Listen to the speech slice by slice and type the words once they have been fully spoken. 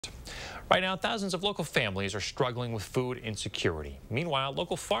Right now, thousands of local families are struggling with food insecurity. Meanwhile,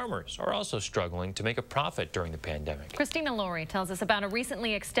 local farmers are also struggling to make a profit during the pandemic. Christina Laurie tells us about a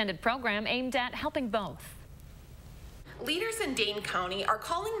recently extended program aimed at helping both. Leaders in Dane County are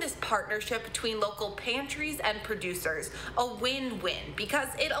calling this partnership between local pantries and producers a win-win because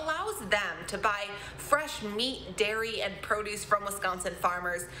it allows them to buy fresh meat, dairy, and produce from Wisconsin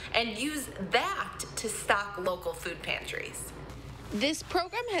farmers and use that to stock local food pantries. This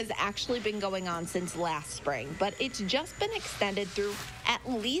program has actually been going on since last spring, but it's just been extended through at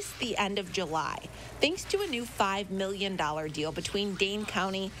least the end of July, thanks to a new $5 million deal between Dane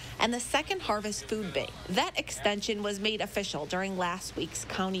County and the Second Harvest Food Bank. That extension was made official during last week's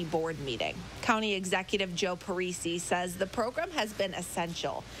county board meeting. County Executive Joe Parisi says the program has been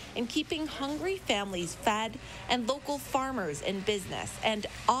essential in keeping hungry families fed and local farmers in business and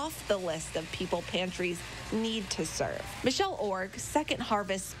off the list of people pantries need to serve. Michelle Org, Second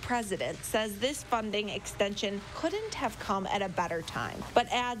Harvest president, says this funding extension couldn't have come at a better time, but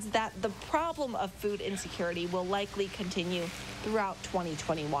adds that the problem of food insecurity will likely continue throughout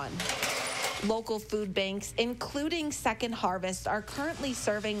 2021. Local food banks, including Second Harvest, are currently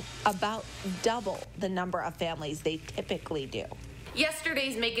serving about double the number of families they typically do.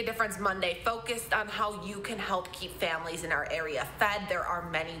 Yesterday's Make a Difference Monday focused on how you can help keep families in our area fed. There are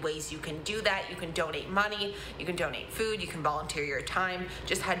many ways you can do that. You can donate money, you can donate food, you can volunteer your time.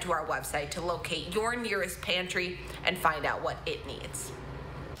 Just head to our website to locate your nearest pantry and find out what it needs.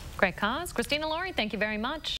 Great cause. Christina Laurie, thank you very much.